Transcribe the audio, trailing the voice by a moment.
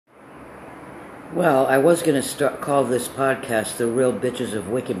Well, I was going to call this podcast The Real Bitches of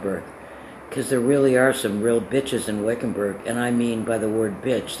Wickenburg, because there really are some real bitches in Wickenburg, and I mean by the word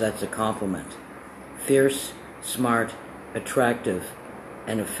bitch, that's a compliment. Fierce, smart, attractive,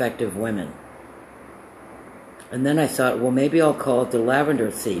 and effective women. And then I thought, well, maybe I'll call it The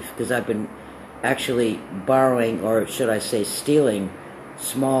Lavender Thief, because I've been actually borrowing, or should I say stealing,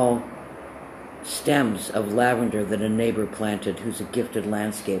 small stems of lavender that a neighbor planted who's a gifted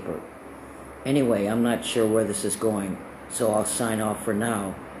landscaper. Anyway, I'm not sure where this is going, so I'll sign off for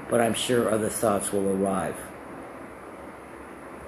now, but I'm sure other thoughts will arrive.